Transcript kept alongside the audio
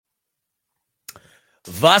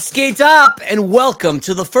Was geht up? And welcome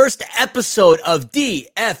to the first episode of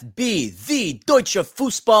DFB, the Deutsche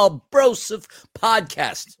Fußball Brosif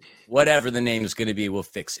podcast. Whatever the name is going to be, we'll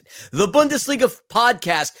fix it. The Bundesliga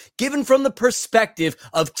podcast given from the perspective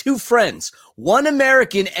of two friends, one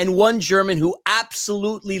American and one German who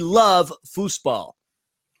absolutely love football.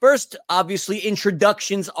 First, obviously,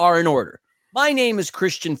 introductions are in order. My name is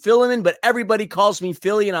Christian Filimon, but everybody calls me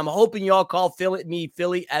Philly, and I'm hoping y'all call me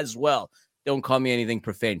Philly as well. Don't call me anything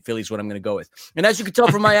profane. Philly's what I'm going to go with. And as you can tell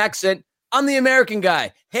from my accent, I'm the American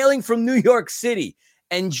guy, hailing from New York City.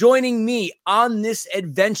 And joining me on this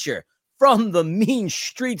adventure from the mean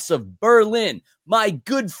streets of Berlin, my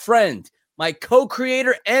good friend, my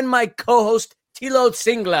co-creator and my co-host, Tilo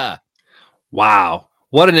Zingler. Wow.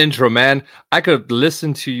 What an intro, man. I could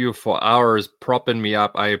listen to you for hours propping me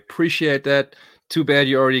up. I appreciate that. Too bad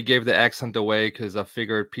you already gave the accent away because I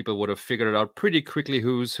figured people would have figured it out pretty quickly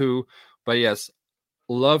who's who. But yes,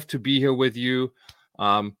 love to be here with you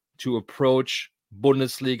to approach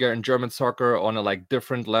Bundesliga and German soccer on a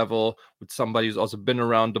different level with somebody who's also been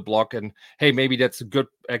around the block. And hey, maybe that's a good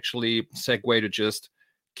actually segue to just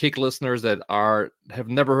kick listeners that have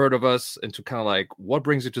never heard of us into kind of what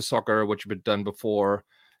brings you to soccer, what you've been done before.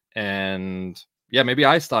 And yeah, maybe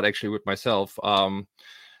I start actually with myself.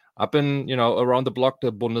 I've been, around the block,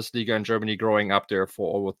 the Bundesliga in Germany, growing up there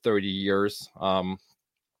for over 30 years.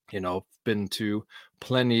 Been to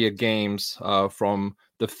plenty of games from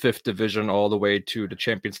the 5th division all the way to the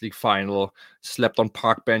Champions League final, slept on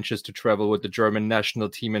park benches to travel with the German national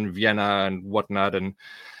team in Vienna and whatnot. And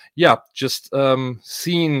yeah, just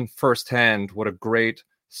seen firsthand what a great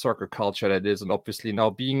soccer culture that is. And obviously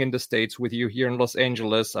now being in the States with you here in Los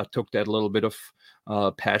Angeles, I took that little bit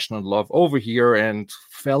of passion and love over here and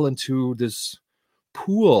fell into this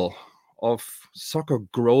pool of soccer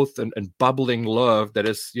growth and bubbling love that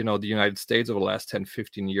is, the United States over the last 10,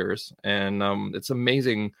 15 years. And it's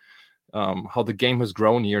amazing how the game has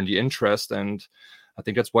grown here and the interest. And I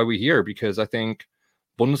think that's why we're here, because I think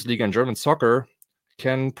Bundesliga and German soccer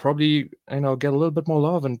can probably, get a little bit more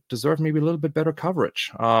love and deserve maybe a little bit better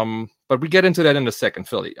coverage. But we get into that in a second,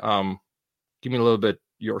 Philly. Give me a little bit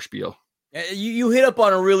your spiel. You hit up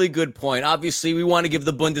on a really good point. Obviously, we want to give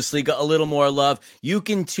the Bundesliga a little more love. You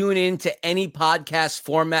can tune in to any podcast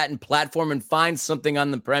format and platform and find something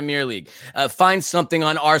on the Premier League, find something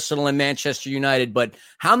on Arsenal and Manchester United. But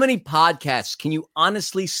how many podcasts can you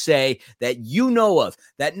honestly say that you know of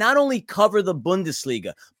that not only cover the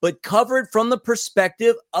Bundesliga, but cover it from the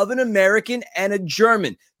perspective of an American and a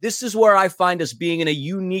German? This is where I find us being in a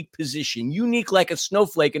unique position, unique like a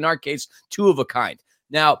snowflake, in our case, two of a kind.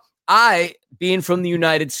 Now, I, being from the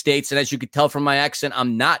United States, and as you could tell from my accent,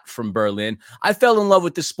 I'm not from Berlin. I fell in love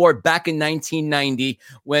with the sport back in 1990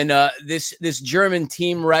 when this German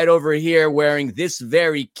team right over here wearing this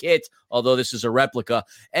very kit, although this is a replica,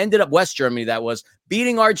 ended up, West Germany that was,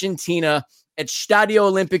 beating Argentina at Stadio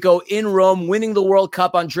Olimpico in Rome, winning the World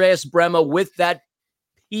Cup. Andreas Brehme with that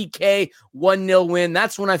PK 1-0 win.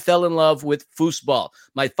 That's when I fell in love with football.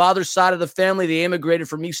 My father's side of the family, they immigrated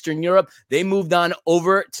from Eastern Europe. They moved on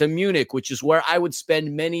over to Munich, which is where I would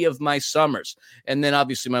spend many of my summers. And then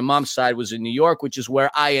obviously my mom's side was in New York, which is where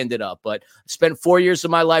I ended up. But I spent 4 years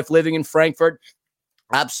of my life living in Frankfurt.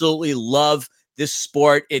 Absolutely love this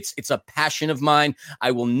sport. It's a passion of mine. I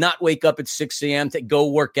will not wake up at 6 a.m. to go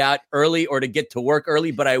work out early or to get to work early,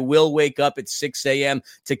 but I will wake up at 6 a.m.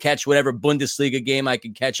 to catch whatever Bundesliga game I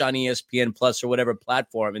can catch on ESPN Plus or whatever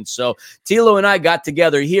platform. And so Tilo and I got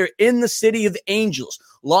together here in the city of Angels,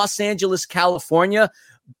 Los Angeles, California,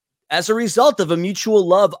 as a result of a mutual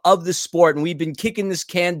love of the sport. And we've been kicking this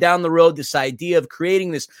can down the road, this idea of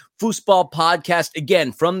creating this football podcast,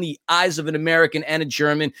 again, from the eyes of an American and a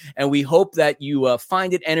German. And we hope that you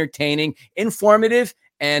find it entertaining, informative,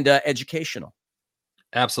 and educational.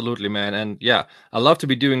 Absolutely, man. And yeah, I love to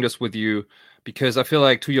be doing this with you because I feel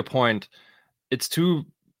like, to your point, it's two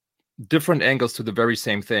different angles to the very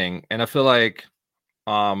same thing. And I feel like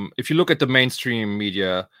if you look at the mainstream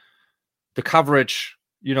media, the coverage,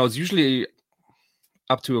 it's usually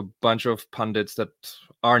up to a bunch of pundits that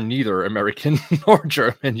are neither American nor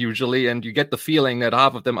German usually. And you get the feeling that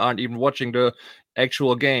half of them aren't even watching the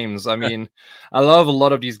actual games. I mean, I love a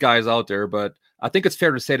lot of these guys out there, but I think it's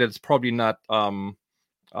fair to say that it's probably not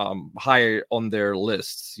high on their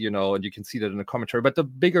lists, and you can see that in the commentary. But the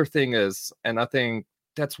bigger thing is, and I think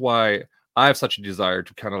that's why I have such a desire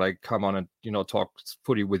to kind of come on and, talk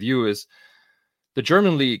footy with you, is the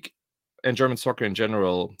German league and German soccer in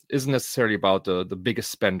general isn't necessarily about the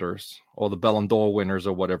biggest spenders or the Ballon d'Or winners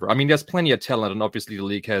or whatever. I mean, there's plenty of talent, and obviously the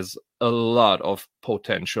league has a lot of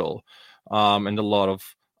potential and a lot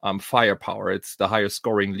of firepower. It's the highest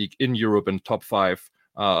scoring league in Europe and top 5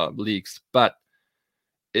 leagues. But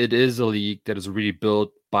it is a league that is really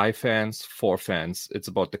built by fans, for fans. It's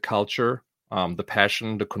about the culture, the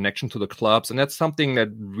passion, the connection to the clubs. And that's something that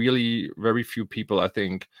really very few people, I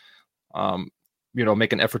think,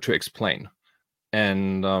 make an effort to explain.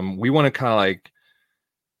 And we want to kind of like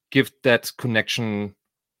give that connection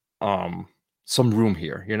some room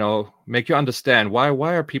here, make you understand why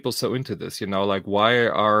are people so into this, like why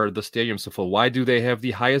are the stadiums so full? Why do they have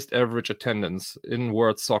the highest average attendance in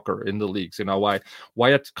world soccer in the leagues? Why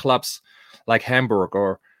are clubs like Hamburg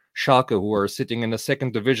or Schalke, who are sitting in the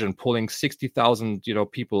second division, pulling 60,000,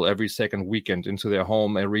 people every second weekend into their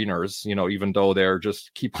home arenas, even though they're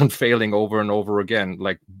just keep on failing over and over again?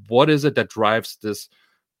 Like, what is it that drives this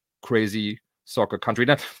crazy soccer country?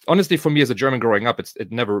 Now, honestly, for me as a German growing up,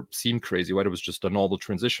 it never seemed crazy, right? It was just a normal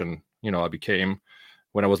transition. I became,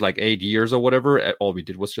 when I was like 8 years or whatever, all we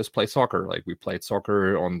did was just play soccer. Like, we played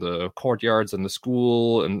soccer on the courtyards in the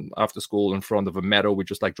school, and after school in front of a meadow, we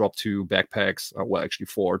just like dropped 2 backpacks, actually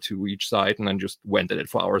 4, 2 each side, and then just went at it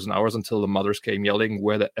for hours and hours until the mothers came yelling,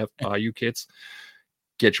 "Where the F are you kids?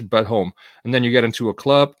 Get your butt home." And then you get into a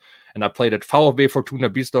club. And I played at VfB Fortuna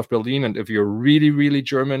Biesdorf Berlin. And if you're a really, really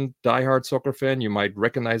German diehard soccer fan, you might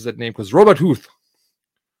recognize that name because Robert Huth,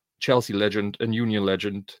 Chelsea legend and Union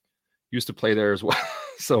legend, used to play there as well.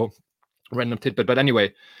 So, random tidbit. But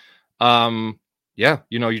anyway,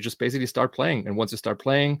 you just basically start playing. And once you start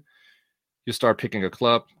playing, you start picking a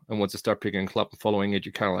club. And once you start picking a club and following it,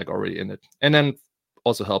 you're kind of like already in it. And then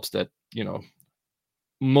also helps that,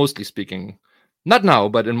 mostly speaking, not now,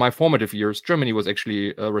 but in my formative years, Germany was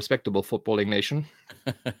actually a respectable footballing nation.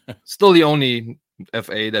 Still the only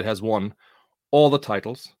FA that has won all the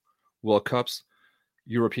titles, World Cups,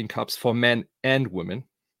 European Cups for men and women,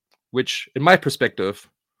 which, in my perspective,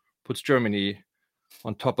 puts Germany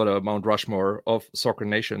on top of the Mount Rushmore of soccer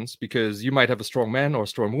nations, because you might have a strong man or a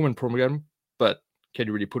strong woman program, but can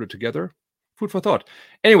you really put it together? Food for thought.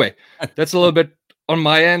 Anyway, that's a little bit on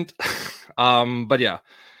my end. But yeah,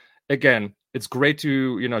 again, it's great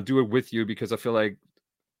to, do it with you, because I feel like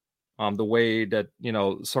the way that,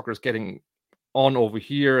 soccer is getting on over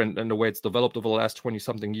here and the way it's developed over the last 20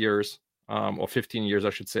 something years, or 15 years, I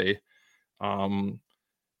should say,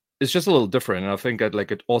 it's just a little different. And I think that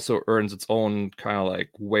like it also earns its own kind of like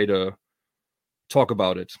way to talk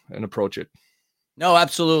about it and approach it. No,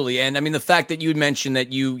 absolutely. And I mean, the fact that you mentioned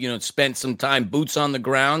that you spent some time boots on the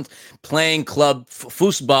ground playing club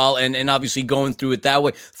foosball and obviously going through it that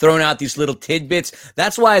way, throwing out these little tidbits.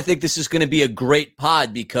 That's why I think this is going to be a great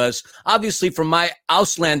pod, because obviously from my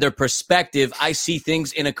Auslander perspective, I see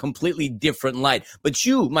things in a completely different light. But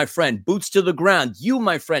you, my friend, boots to the ground, you,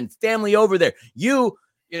 my friend, family over there, you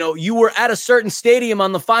were at a certain stadium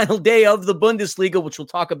on the final day of the Bundesliga, which we'll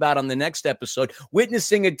talk about on the next episode,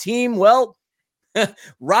 witnessing a team, well,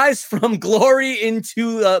 rise from glory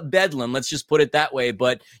into bedlam. Let's just put it that way.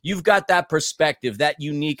 But you've got that perspective, that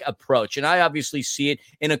unique approach. And I obviously see it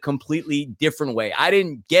in a completely different way. I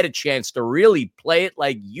didn't get a chance to really play it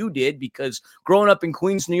like you did, because growing up in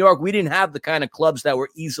Queens, New York, we didn't have the kind of clubs that were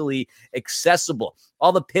easily accessible.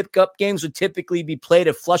 All the pickup games would typically be played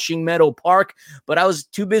at Flushing Meadow Park, but I was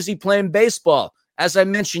too busy playing baseball. As I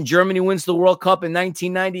mentioned, Germany wins the World Cup in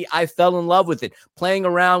 1990. I fell in love with it. Playing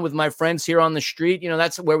around with my friends here on the street,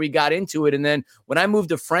 that's where we got into it. And then when I moved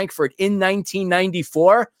to Frankfurt in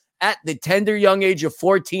 1994, at the tender young age of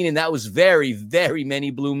 14, and that was very, very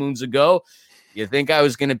many blue moons ago, you think I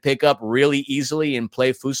was going to pick up really easily and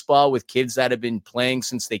play foosball with kids that have been playing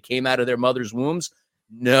since they came out of their mother's wombs?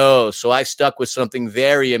 No. So I stuck with something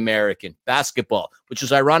very American, basketball, which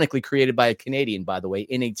was ironically created by a Canadian, by the way,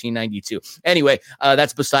 in 1892. Anyway,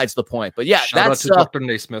 that's besides the point. But yeah, shout out to Dr.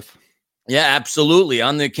 Naismith. Yeah, absolutely.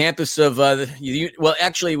 On the campus of,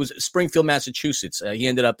 actually, it was Springfield, Massachusetts. He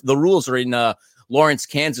ended up, the rules are in Lawrence,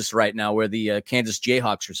 Kansas right now, where the Kansas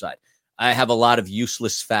Jayhawks reside. I have a lot of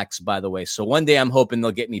useless facts, by the way. So one day I'm hoping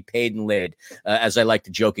they'll get me paid and laid, as I like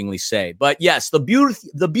to jokingly say. But yes, the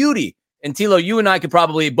beauty. And Tilo, you and I could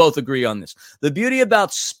probably both agree on this. The beauty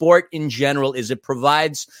about sport in general is it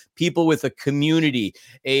provides people with a community,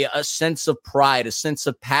 a sense of pride, a sense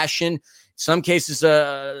of passion. Some cases,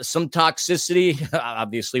 some toxicity.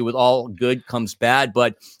 Obviously, with all good comes bad.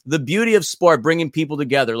 But the beauty of sport, bringing people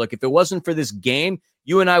together. Look, if it wasn't for this game,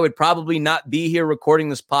 you and I would probably not be here recording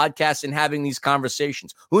this podcast and having these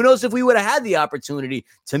conversations. Who knows if we would have had the opportunity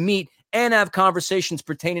to meet and have conversations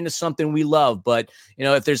pertaining to something we love. But,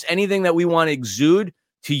 if there's anything that we want to exude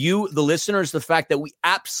to you, the listeners, the fact that we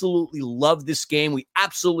absolutely love this game. We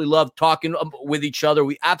absolutely love talking with each other.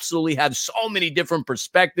 We absolutely have so many different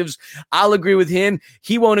perspectives. I'll agree with him.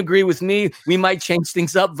 He won't agree with me. We might change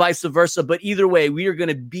things up, vice versa. But either way, we are going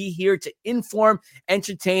to be here to inform,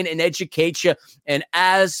 entertain, and educate you. And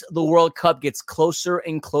as the World Cup gets closer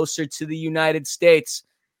and closer to the United States,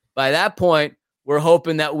 by that point, we're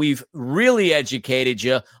hoping that we've really educated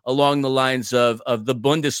you along the lines of the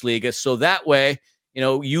Bundesliga. So that way,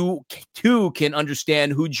 you too can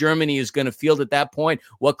understand who Germany is going to field at that point,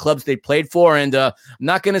 what clubs they played for. And I'm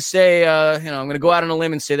not going to say, I'm going to go out on a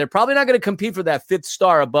limb and say they're probably not going to compete for that 5th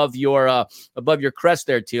star above your crest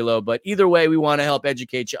there, Tilo. But either way, we want to help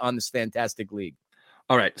educate you on this fantastic league.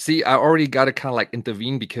 All right. See, I already got to kind of like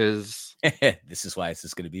intervene because this is why this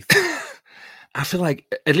is going to be fun. I feel like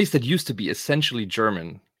at least it used to be essentially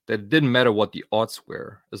German. That it didn't matter what the odds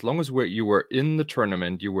were. As long as you were in the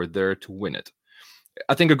tournament, you were there to win it.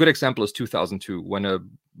 I think a good example is 2002 when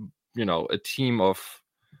a team of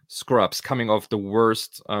scrubs coming off the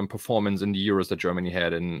worst performance in the Euros that Germany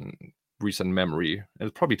had in recent memory,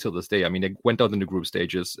 and probably till this day. I mean, they went out in the group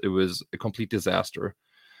stages. It was a complete disaster.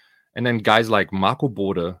 And then guys like Marco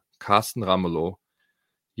Bode, Carsten Ramelow,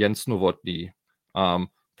 Jens Nowotny,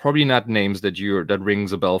 probably not names that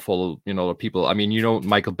rings a bell for people. I mean,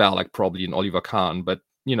 Michael Ballack probably and Oliver Kahn, but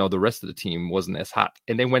the rest of the team wasn't as hot.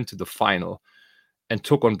 And they went to the final and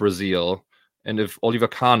took on Brazil. And if Oliver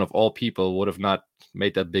Kahn, of all people, would have not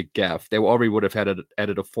made that big gaffe, they already would have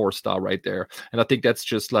added a 4-star right there. And I think that's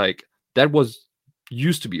just like,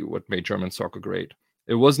 used to be what made German soccer great.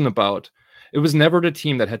 It was never the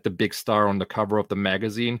team that had the big star on the cover of the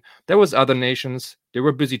magazine. There was other nations. They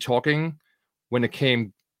were busy talking. When it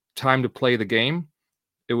came time to play the game,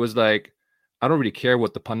 it was like, I don't really care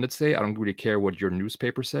what the pundits say. I don't really care what your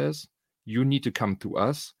newspaper says. You need to come to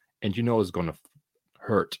us, and it's going to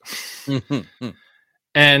hurt.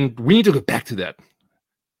 And we need to get back to that.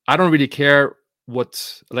 I don't really care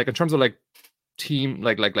what, like, in terms of like team,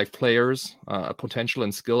 like players, potential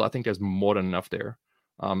and skill. I think there's more than enough there.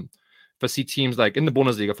 If I see teams like in the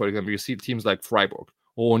Bundesliga, for example, you see teams like Freiburg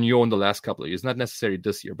or Union in the last couple of years, not necessarily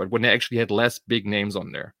this year, but when they actually had less big names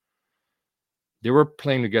on there, they were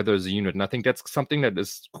playing together as a unit. And I think that's something that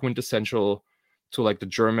is quintessential to like the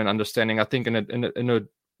German understanding. I think in a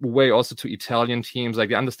way also to Italian teams, like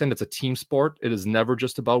they understand it's a team sport. It is never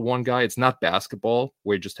just about one guy. It's not basketball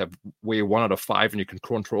where you just have 1 out of 5 and you can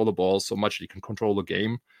control the ball so much that you can control the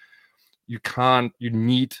game. You can't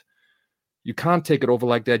take it over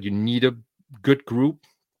like that. You need a good group.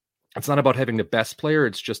 It's not about having the best player.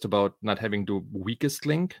 It's just about not having the weakest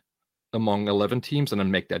link among 11 teams and then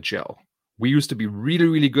make that gel. We used to be really,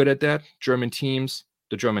 really good at that. German teams,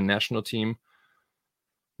 the German national team.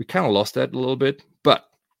 We kind of lost that a little bit. But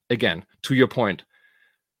again, to your point,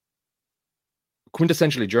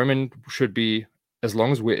 quintessentially German should be, as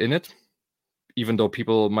long as we're in it, even though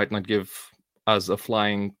people might not give us a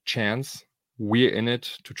flying chance, we're in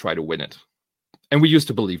it to try to win it. And we used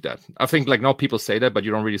to believe that. I think like now people say that, but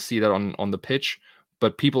you don't really see that on the pitch.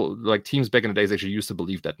 But people, like teams back in the days, actually used to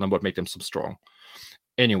believe that, and what made them so strong.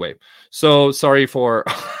 Anyway, so sorry for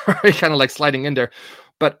kind of like sliding in there,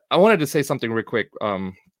 but I wanted to say something real quick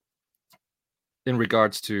in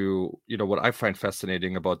regards to what I find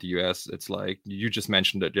fascinating about the US. It's like you just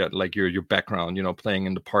mentioned it, yeah, like your background, playing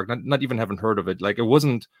in the park, not even having heard of it. Like it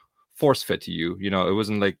wasn't force fed to you, it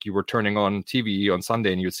wasn't like you were turning on TV on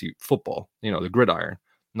Sunday and you'd see football, the gridiron,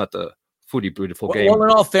 not the footy beautiful game. Well, in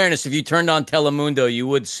all fairness, if you turned on Telemundo, you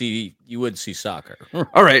would see soccer.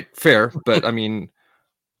 All right, fair, but I mean,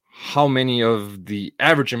 how many of the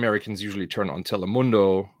average Americans usually turn on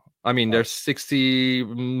Telemundo? I mean, there's 60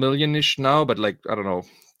 million-ish now, but like, I don't know,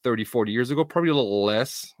 30, 40 years ago, probably a little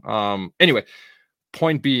less. Anyway,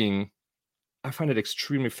 point being, I find it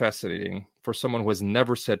extremely fascinating for someone who has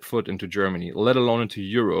never set foot into Germany, let alone into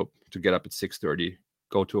Europe, to get up at 6:30,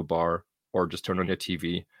 go to a bar, or just turn on your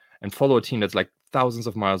TV and follow a team that's like thousands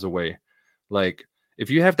of miles away. Like, if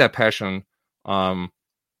you have that passion,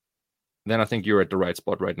 then I think you're at the right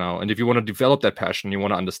spot right now. And if you want to develop that passion, you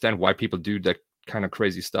want to understand why people do that kind of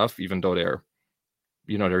crazy stuff, even though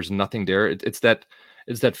there's nothing there. It's that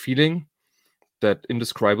feeling, that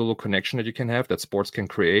indescribable connection that you can have, that sports can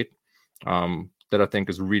create, that I think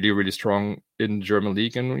is really, really strong in the German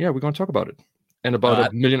league. And yeah, we're going to talk about it and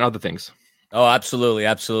about a million other things. Oh, absolutely.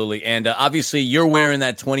 Absolutely. And obviously you're wearing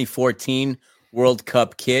that 2014 World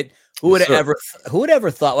Cup kit. Who would ever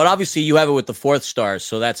thought? Well, obviously you have it with the 4th star,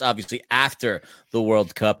 so that's obviously after the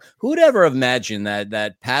World Cup. Who would ever imagine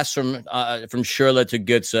that pass from Schürrle to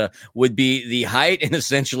Götze would be the height and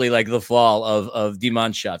essentially like the fall of Die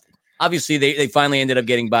Mannschaft? Obviously, they finally ended up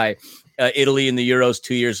getting by Italy in the Euros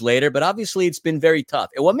 2 years later, but obviously it's been very tough.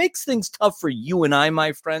 And what makes things tough for you and I,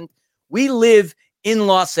 my friend, we live in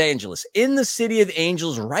Los Angeles, in the city of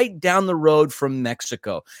angels, right down the road from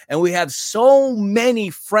Mexico. And we have so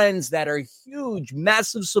many friends that are huge,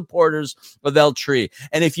 massive supporters of El Tri.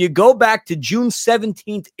 And if you go back to June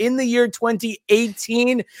 17th in the year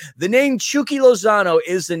 2018, the name Chucky Lozano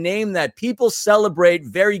is the name that people celebrate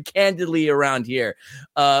very candidly around here,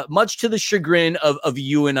 much to the chagrin of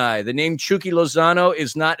you and I. The name Chucky Lozano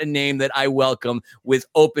is not a name that I welcome with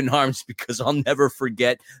open arms, because I'll never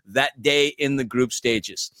forget that day in the group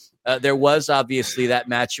stages. There was obviously that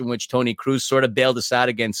match in which Toni Kroos sort of bailed us out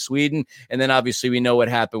against Sweden, and then obviously we know what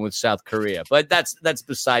happened with South Korea. But that's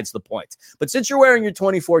besides the point. But since you're wearing your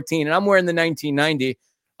 2014 and I'm wearing the 1990,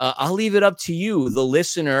 I'll leave it up to you, the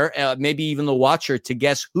listener, maybe even the watcher, to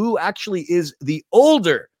guess who actually is the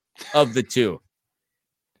older of the two.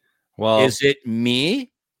 Well, is it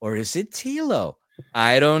me or is it Tilo?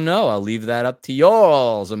 I don't know. I'll leave that up to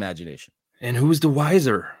y'all's imagination. And who's the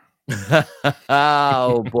wiser?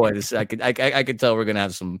 Oh boy, this I could tell we're gonna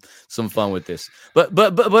have some fun with this.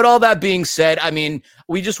 But all that being said, I mean,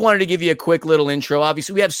 we just wanted to give you a quick little intro.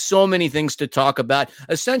 Obviously, we have so many things to talk about.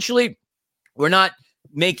 Essentially, we're not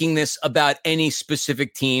making this about any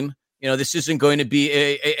specific team. You know, this isn't going to be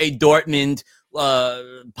a Dortmund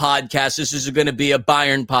podcast. This is going to be a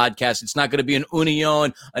Bayern podcast. It's not going to be an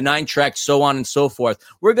Union, a 9-track, so on and so forth.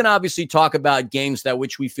 We're going to obviously talk about games that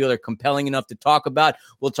which we feel are compelling enough to talk about.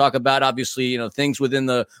 We'll talk about obviously, you know, things within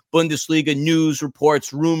the Bundesliga, news,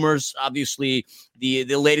 reports, rumors, obviously the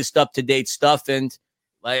latest up-to-date stuff. And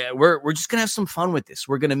we're just going to have some fun with this.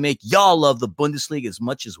 We're going to make y'all love the Bundesliga as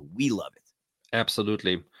much as we love it.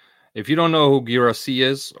 Absolutely. If you don't know who Guirassy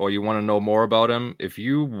is, or you want to know more about him, if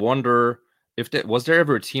you wonder was there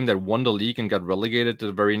ever a team that won the league and got relegated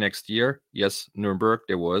the very next year? Yes, Nuremberg,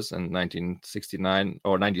 there was in 1969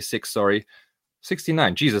 or 96, sorry.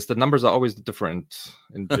 69. Jesus, the numbers are always different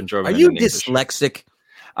in German. Are you dyslexic?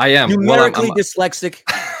 I am. Numerically dyslexic?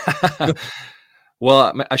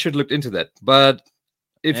 Well, I should have looked into that. But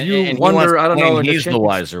if you wonder, I don't know. He's the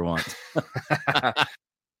wiser one.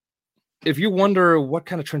 If you wonder what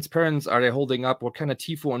kind of transparency are they holding up, what kind of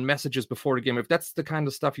tifo and messages before the game, if that's the kind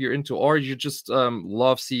of stuff you're into, or you just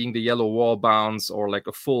love seeing the yellow wall bounce or like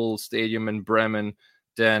a full stadium in Bremen,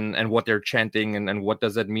 then and what they're chanting and what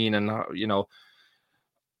does that mean, and how, you know,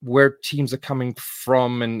 where teams are coming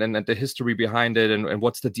from and the history behind it, and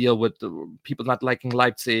what's the deal with the people not liking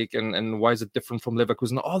Leipzig and why is it different from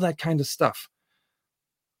Leverkusen, all that kind of stuff.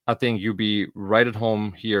 I think you'll be right at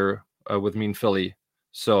home here with me in Philly.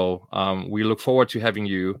 So we look forward to having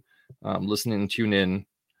you listen and tune in,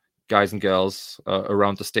 guys and gals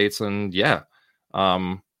around the States. And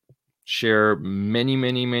share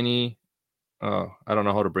many, I don't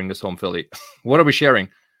know how to bring this home, Philly. What are we sharing?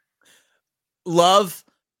 Love,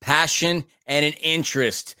 passion, and an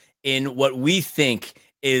interest in what we think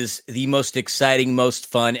is the most exciting, most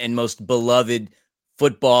fun, and most beloved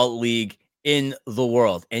football league in the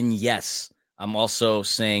world. And yes, I'm also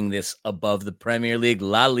saying this above the Premier League,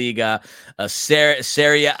 La Liga,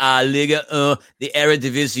 Serie A, Liga 1, the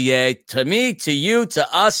Eredivisie. To me, to you,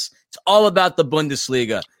 to us, it's all about the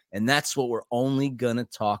Bundesliga. And that's what we're only going to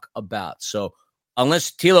talk about. So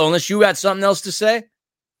unless you got something else to say?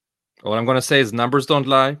 What I'm going to say is numbers don't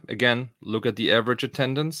lie. Again, look at the average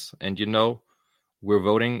attendance, and you know we're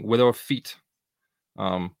voting with our feet.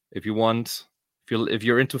 If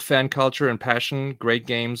you're into fan culture and passion, great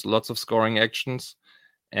games, lots of scoring actions,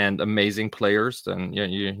 and amazing players, then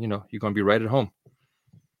you're going to be right at home.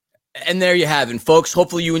 And there you have it, folks.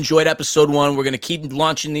 Hopefully you enjoyed episode 1. We're going to keep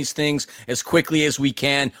launching these things as quickly as we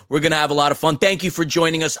can. We're going to have a lot of fun. Thank you for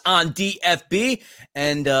joining us on DFB,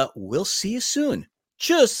 and we'll see you soon.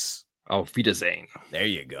 Tschüss. Auf Wiedersehen. There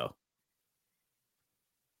you go.